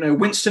Sons,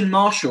 Winston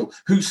Marshall,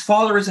 whose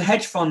father is a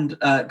hedge fund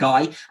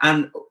guy,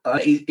 and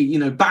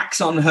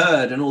backs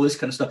Unheard and all this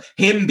kind of stuff.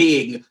 Him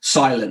being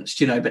silenced,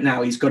 but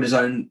now he's got his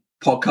own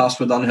podcast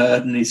with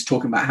Unheard, and he's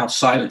talking about how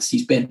silenced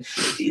he's been.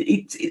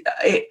 It's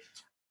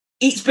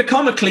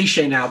become a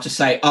cliche now to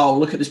say, "Oh,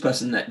 look at this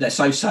person; they're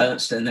so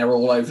silenced and they're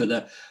all over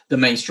the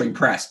mainstream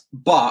press."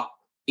 But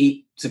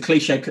it's a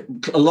cliche.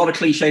 A lot of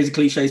cliches are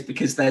cliches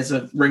because there's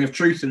a ring of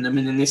truth in them,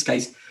 and in this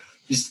case,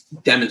 it's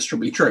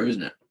demonstrably true,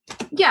 isn't it?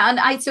 Yeah, and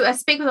I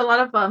speak with a lot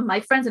of my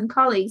friends and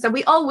colleagues, and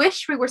we all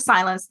wish we were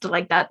silenced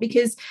like that,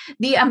 because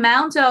the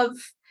amount of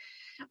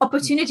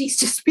opportunities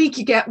to speak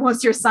you get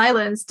once you're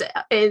silenced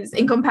is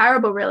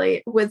incomparable,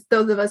 really, with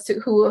those of us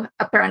who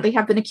apparently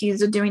have been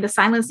accused of doing the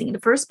silencing in the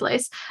first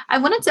place. I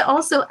wanted to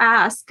also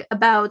ask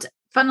about,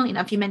 funnily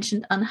enough, you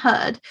mentioned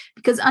Unheard,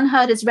 because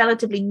Unheard is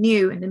relatively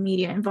new in the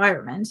media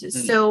environment.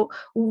 So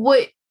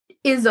what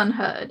is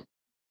Unheard?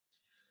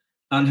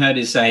 Unheard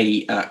is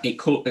according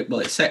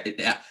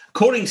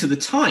to the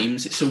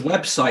Times, it's a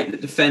website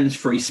that defends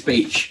free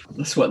speech.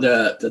 That's what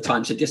the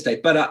Times said yesterday.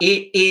 But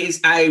it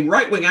is a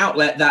right-wing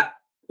outlet that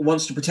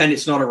wants to pretend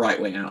it's not a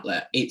right-wing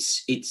outlet.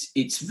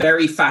 It's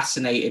very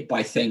fascinated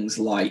by things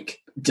like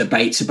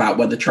debates about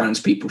whether trans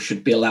people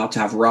should be allowed to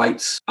have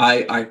rights.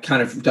 I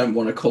kind of don't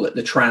want to call it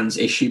the trans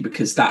issue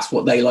because that's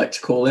what they like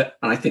to call it,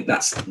 and I think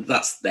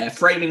that's their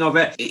framing of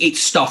it.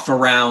 It's stuff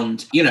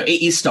around,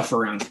 it is stuff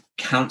around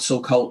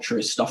cancel culture,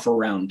 is stuff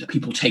around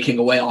people taking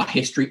away our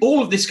history,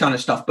 all of this kind of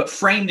stuff, but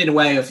framed in a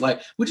way of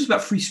like, we're just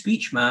about free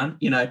speech, man,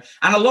 and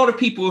a lot of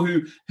people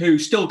who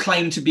still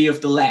claim to be of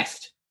the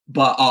left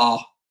but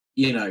are,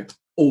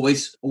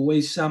 always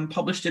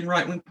published in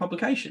right-wing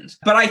publications.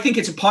 But I think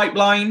it's a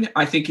pipeline.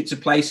 I think it's a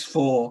place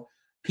for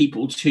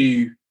people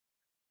to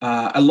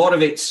a lot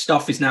of its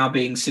stuff is now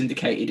being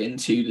syndicated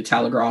into the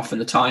Telegraph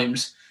and the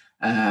Times.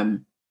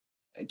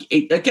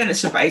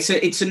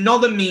 It's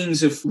another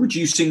means of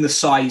reducing the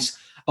size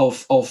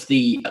of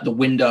the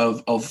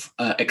window of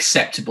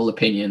acceptable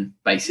opinion,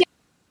 basically.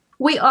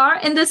 We are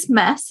in this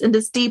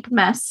deep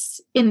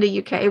mess in the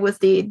UK with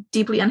the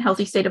deeply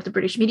unhealthy state of the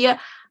British media.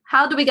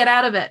 How do we get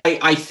out of it?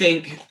 I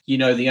think,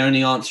 the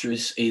only answer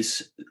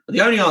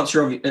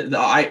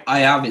that I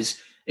have is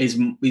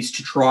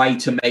to try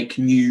to make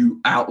new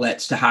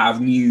outlets, to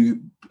have new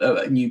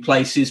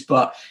places,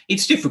 but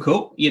it's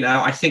difficult.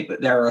 I think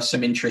that there are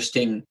some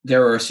interesting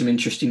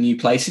new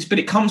places, but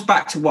it comes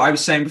back to what I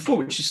was saying before,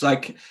 which is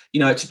like,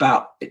 it's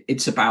about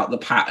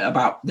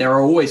there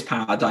are always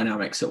power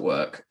dynamics at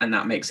work, and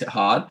that makes it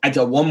hard. And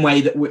one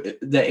way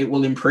that it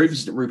will improve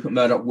is that Rupert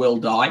Murdoch will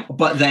die,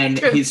 but then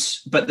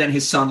his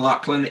son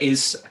Lachlan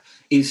is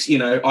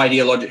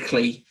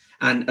ideologically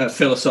and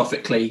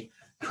philosophically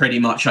pretty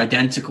much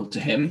identical to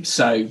him.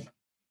 So,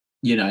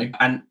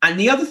 and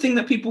the other thing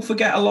that people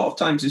forget a lot of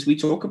times is we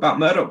talk about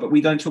Murdoch, but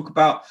we don't talk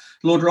about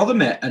Lord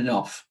Rothermere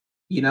enough.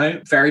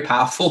 very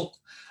powerful,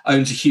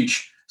 owns a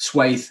huge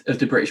swathe of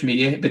the British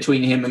media.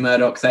 Between him and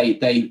Murdoch,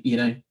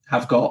 they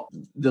have got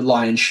the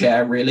lion's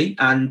share, really,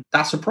 and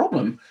that's a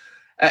problem.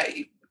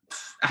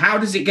 How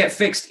does it get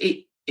fixed?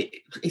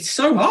 It's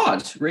so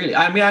hard, really.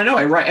 I mean, I know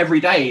I write every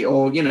day,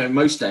 or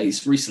most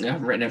days. Recently, I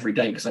haven't written every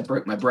day because I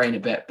broke my brain a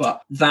bit,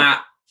 but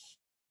that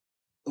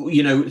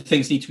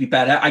things need to be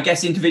better. I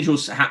guess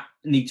individuals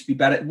need to be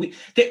better.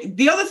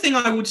 The other thing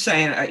I would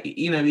say,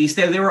 is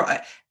there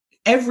are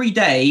every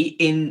day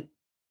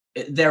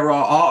there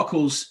are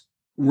articles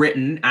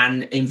written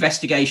and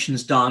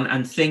investigations done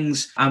and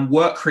things and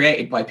work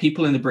created by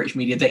people in the British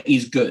media that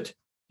is good.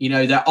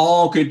 There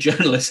are good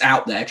journalists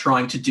out there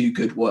trying to do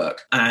good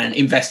work, and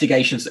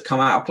investigations that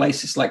come out of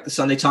places like the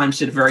Sunday Times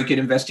did a very good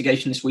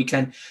investigation this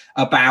weekend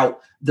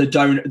about the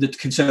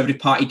Conservative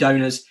Party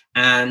donors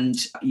and,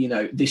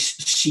 this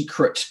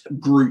secret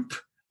group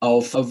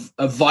of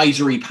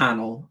advisory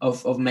panel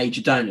of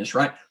major donors,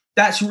 right?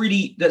 That's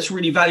really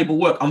valuable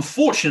work.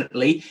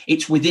 Unfortunately,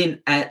 it's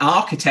within an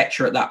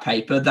architecture at that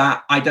paper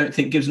that I don't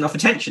think gives enough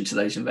attention to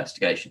those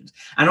investigations.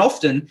 And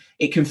often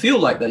it can feel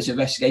like those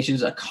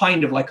investigations are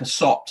kind of like a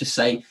sop to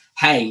say,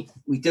 hey,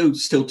 we do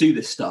still do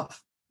this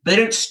stuff. But they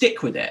don't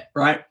stick with it,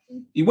 right?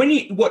 When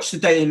you watch the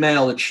Daily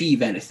Mail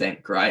achieve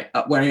anything, right,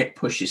 where it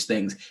pushes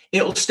things,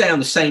 it'll stay on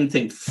the same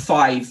thing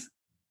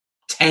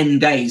 5-10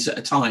 days at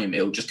a time.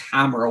 It'll just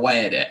hammer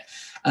away at it.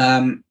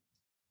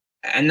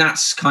 And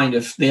that's kind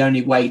of the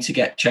only way to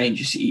get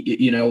changes,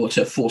 or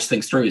to force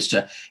things through is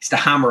to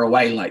hammer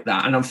away like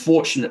that. And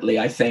unfortunately,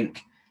 I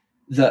think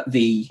that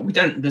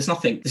there's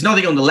nothing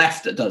on the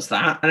left that does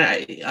that. And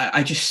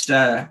I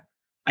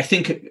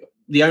think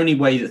the only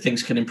way that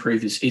things can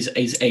improve is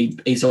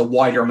a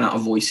wider amount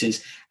of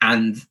voices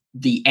and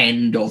the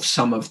end of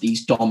some of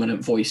these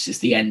dominant voices,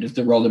 the end of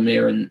the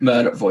Rothermere and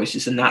Murdoch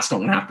voices. And that's not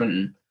going to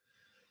happen,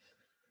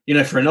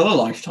 for another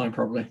lifetime,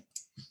 probably.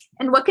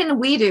 And what can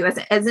we do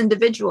as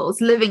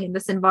individuals living in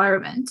this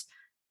environment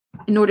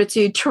in order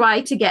to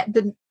try to get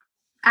the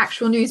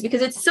actual news?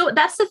 Because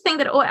that's the thing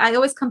that I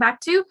always come back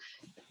to.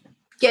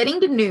 Getting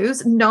the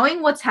news,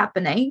 knowing what's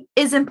happening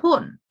is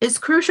important. It's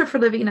crucial for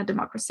living in a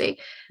democracy.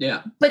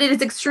 Yeah. But it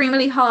is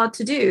extremely hard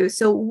to do.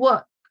 So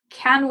what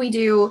can we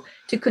do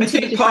to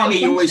continue? I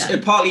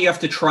think partly you have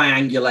to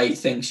triangulate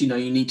things. You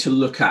need to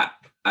look at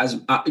as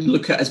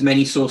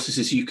many sources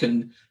as you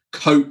can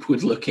cope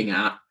with looking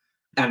at.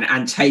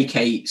 And take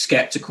a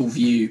skeptical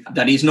view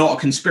that is not a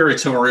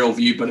conspiratorial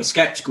view, but a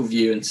skeptical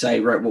view, and say,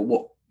 right, well,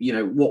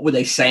 what were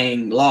they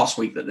saying last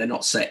week that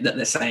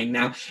they're saying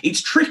now?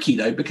 It's tricky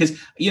though, because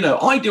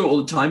I do it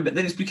all the time, but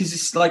then it's because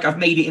it's like I've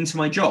made it into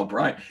my job,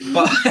 right?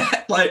 But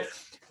like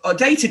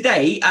day to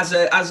day, as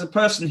a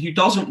person who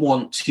doesn't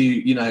want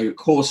to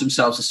cause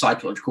themselves a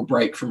psychological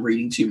break from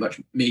reading too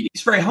much media,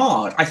 it's very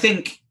hard. I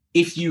think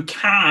if you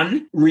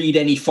can read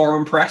any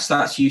foreign press,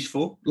 that's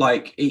useful.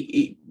 Like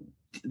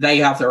they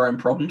have their own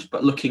problems,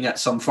 but looking at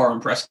some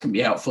foreign press can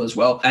be helpful as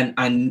well,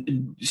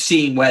 and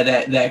seeing where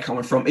they're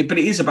coming from. But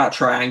it is about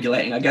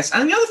triangulating, I guess.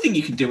 And the other thing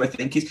you can do, I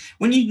think, is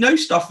when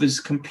stuff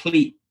is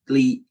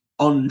completely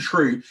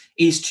untrue,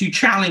 is to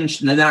challenge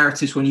the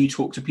narratives when you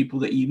talk to people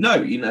that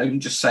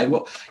and just say,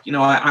 well,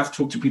 I've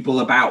talked to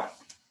people about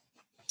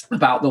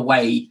the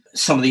way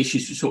some of the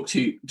issues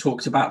we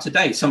talked about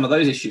today. Some of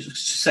those issues,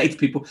 say to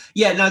people,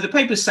 yeah, no, the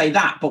papers say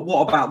that, but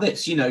what about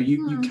this?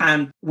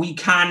 We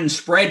can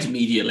spread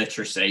media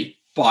literacy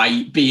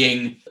by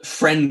being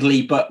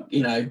friendly, but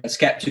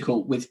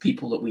skeptical with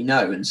people that we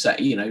know, and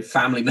say,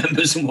 family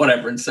members and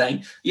whatever, and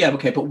saying, yeah,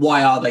 okay, but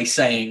why are they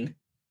saying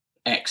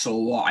X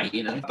or Y?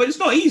 But it's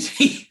not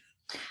easy.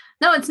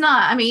 No, it's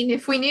not. I mean,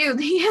 if we knew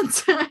the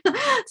answer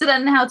to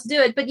that and how to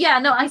do it. But yeah,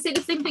 no, I say the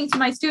same thing to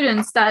my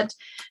students, that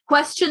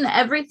question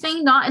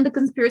everything, not in the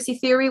conspiracy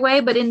theory way,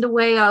 but in the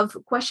way of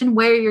question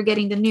where you're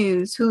getting the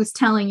news, who's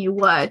telling you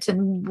what,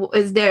 and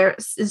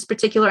is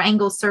particular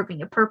angle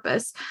serving a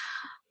purpose.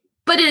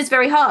 But it is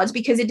very hard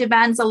because it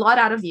demands a lot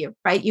out of you,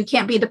 right? You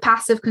can't be the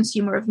passive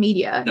consumer of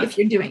media if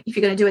you're going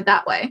to do it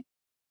that way.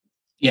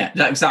 Yeah,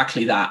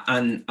 exactly that.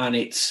 And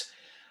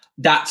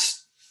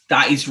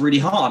that is really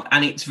hard,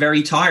 and it's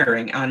very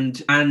tiring,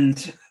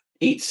 and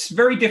it's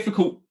very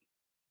difficult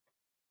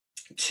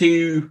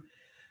to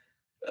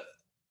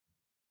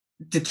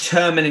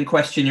determine and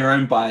question your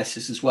own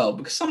biases as well,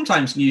 because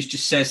sometimes news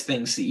just says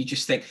things that you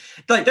just think,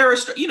 like, there are,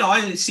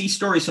 I see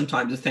stories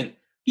sometimes and think,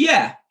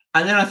 yeah,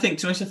 and then I think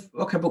to myself,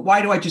 okay, but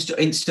why do I just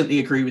instantly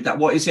agree with that?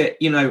 What is it?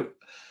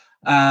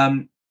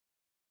 The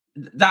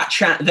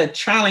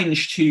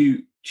challenge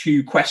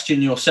to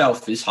question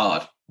yourself is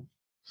hard,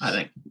 I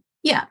think.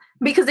 Yeah,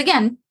 because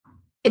again,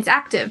 it's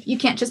active. You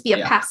can't just be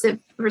a passive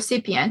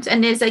recipient.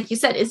 And it's like you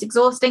said, it's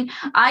exhausting.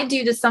 I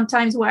do this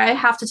sometimes where I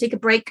have to take a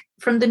break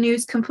from the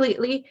news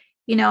completely.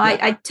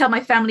 I tell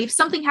my family, if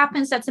something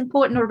happens that's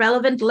important or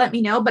relevant, let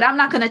me know, but I'm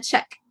not going to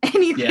check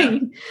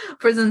anything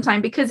for some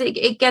time because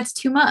it gets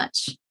too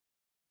much.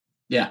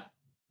 Yeah.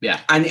 Yeah.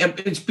 And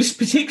it's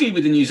particularly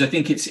with the news, I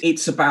think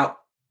it's about,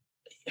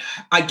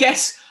 I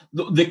guess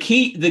the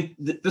key,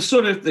 the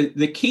sort of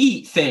the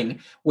key thing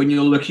when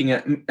you're looking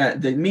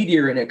at the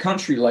media in a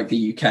country like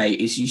the UK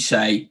is you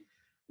say,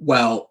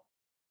 well,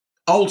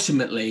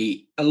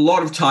 ultimately, a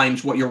lot of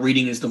times what you're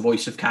reading is the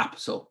voice of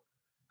capital.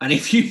 And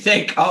if you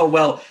think,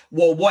 what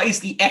is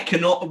the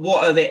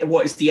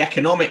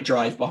economic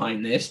drive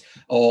behind this,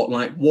 or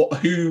like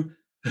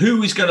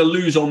who is going to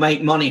lose or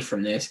make money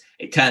from this?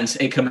 It can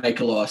make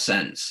a lot of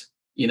sense.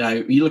 You know,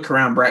 you look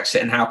around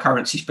Brexit and how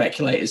currency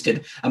speculators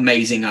did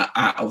amazing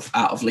out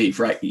of leave,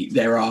 right?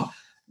 There are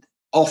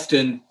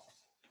often,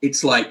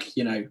 it's like,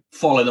 you know,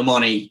 follow the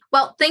money.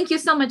 Well, thank you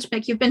so much,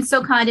 Mick. You've been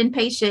so kind and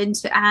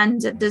patient,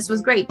 and this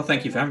was great. Well,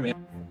 thank you for having me.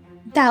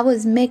 That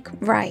was Mick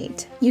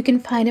Wright. You can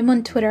find him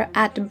on Twitter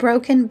at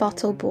Broken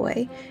Bottle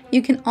Boy.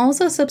 You can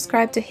also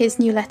subscribe to his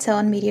new letter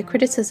on media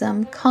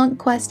criticism,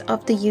 Conquest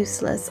of the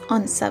Useless,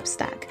 on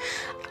Substack.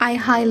 I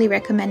highly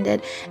recommend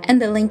it,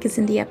 and the link is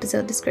in the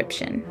episode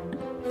description.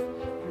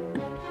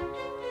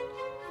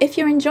 If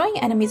you're enjoying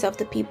Enemies of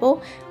the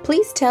People,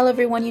 please tell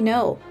everyone you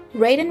know.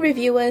 Rate and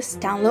review us,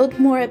 download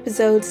more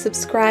episodes,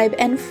 subscribe,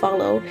 and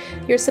follow.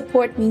 Your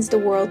support means the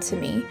world to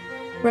me.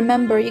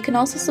 Remember, you can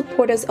also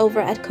support us over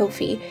at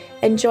Ko-fi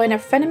and join our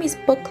Frenemies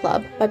Book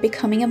Club by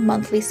becoming a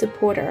monthly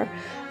supporter.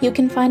 You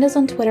can find us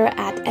on Twitter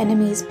at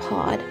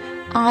EnemiesPod.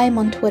 I'm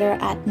on Twitter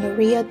at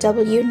Maria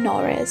W.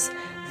 Norris.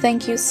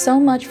 Thank you so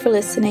much for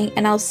listening,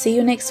 and I'll see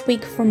you next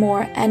week for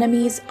more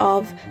Enemies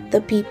of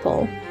the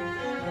People.